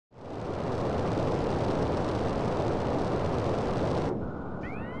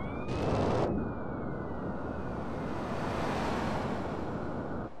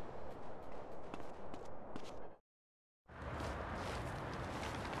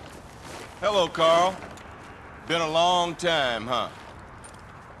Hello, Carl. Been a long time, huh?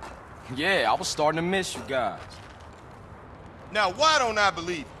 Yeah, I was starting to miss you guys. Now, why don't I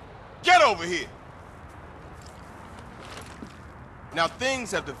believe you? Get over here! Now,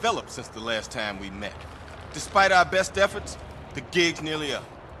 things have developed since the last time we met. Despite our best efforts, the gig's nearly up.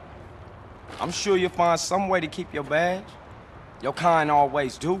 I'm sure you'll find some way to keep your badge. Your kind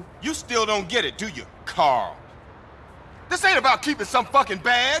always do. You still don't get it, do you, Carl? This ain't about keeping some fucking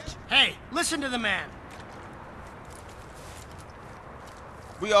badge! Hey, listen to the man.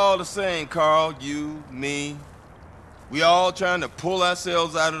 We all the same, Carl. You, me. We all trying to pull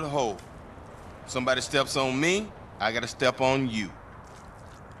ourselves out of the hole. Somebody steps on me, I gotta step on you.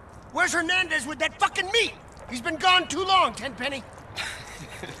 Where's Hernandez with that fucking meat? He's been gone too long, Tenpenny.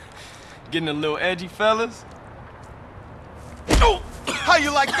 Getting a little edgy, fellas? Oh! How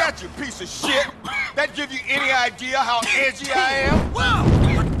you like that, you piece of shit? That give you any idea how edgy I am? Whoa!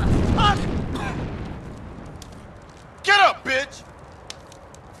 What the fuck? Get up, bitch!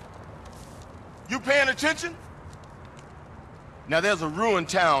 You paying attention? Now there's a ruined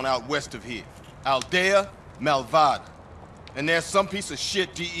town out west of here. Aldea Malvada. And there's some piece of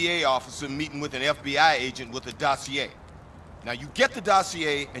shit DEA officer meeting with an FBI agent with a dossier. Now you get the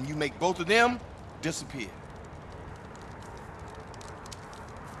dossier and you make both of them disappear.